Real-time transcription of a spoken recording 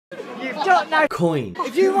you've got no coin.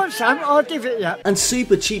 If you want some, I'll give it you. And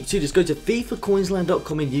super cheap too, just go to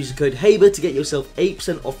FIFAcoinsland.com and use the code HABER to get yourself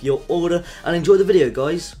 8% off your order, and enjoy the video,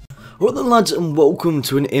 guys. Alright then, lads, and welcome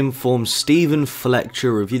to an informed Sif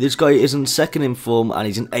Fletcher review. This guy isn't second in form, and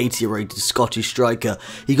he's an 80 rated Scottish striker.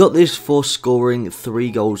 He got this for scoring 3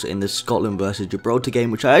 goals in the Scotland versus Gibraltar game,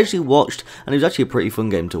 which I actually watched, and it was actually a pretty fun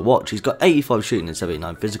game to watch. He's got 85 shooting and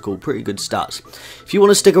 79 physical, pretty good stats. If you want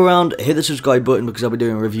to stick around, hit the subscribe button, because I'll be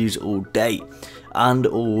doing reviews all day. And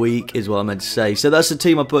all week is what I meant to say. So that's the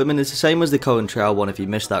team I put him in. It's the same as the Cohen Trail one. If you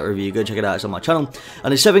missed that review, go check it out. It's on my channel.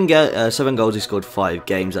 And it's 7 goals. He scored 5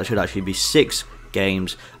 games. That should actually be 6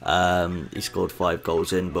 games. He scored 5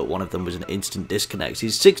 goals in, but one of them was an instant disconnect.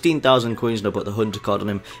 He's 16,000 coins, and I put the Hunter card on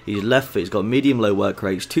him. He's left foot. He's got medium-low work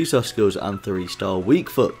rates, 2-star skills, and 3-star weak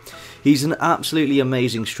foot. He's an absolutely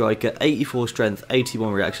amazing striker. 84 strength,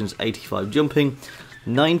 81 reactions, 85 jumping,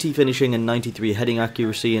 90 finishing and 93 heading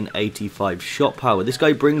accuracy and 85 shot power. This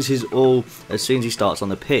guy brings his all as soon as he starts on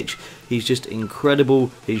the pitch. He's just incredible.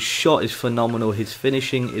 His shot is phenomenal. His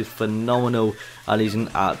finishing is phenomenal. And he's an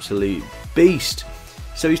absolute beast.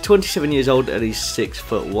 So he's 27 years old and he's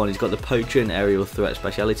 6'1". He's got the poacher and aerial threat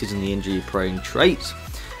specialities and the injury prone traits.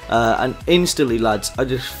 And instantly, lads, I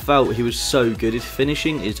just felt he was so good. His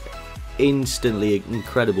finishing is instantly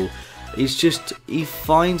incredible. It's just, he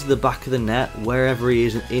finds the back of the net wherever he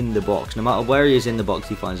is in the box. No matter where he is in the box,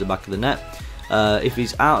 he finds the back of the net. If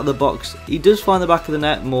he's out of the box, he does find the back of the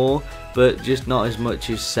net more, but just not as much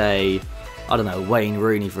as, say, I don't know, Wayne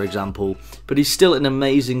Rooney, for example. But he's still an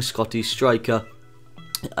amazing Scottish striker.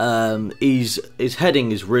 His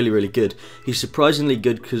heading is really good. He's surprisingly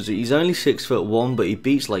good because he's only 6'1", but he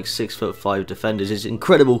beats like 6'5" defenders. It's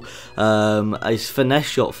incredible. His finesse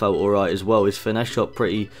shot felt alright as well. His finesse shot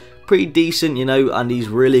pretty decent, you know, and he's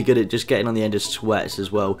really good at just getting on the end of sweats as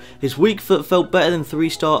well. His weak foot felt better than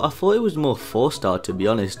 3-star. I thought it was more 4-star, to be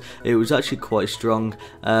honest. It was actually quite strong,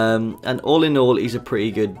 and all in all, he's a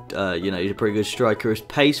pretty good, you know, he's a pretty good striker. His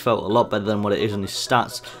pace felt a lot better than what it is on his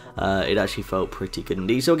stats. It actually felt pretty good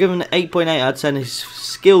indeed. So I'll give him an 8.8 out of 10. His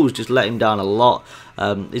skills just let him down a lot.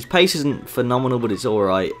 His pace isn't phenomenal, but it's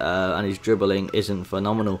alright, and his dribbling isn't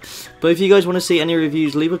phenomenal. But if you guys want to see any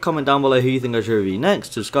reviews, leave a comment down below who you think I should review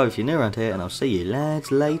next. Subscribe if you're new around here, and I'll see you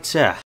lads later.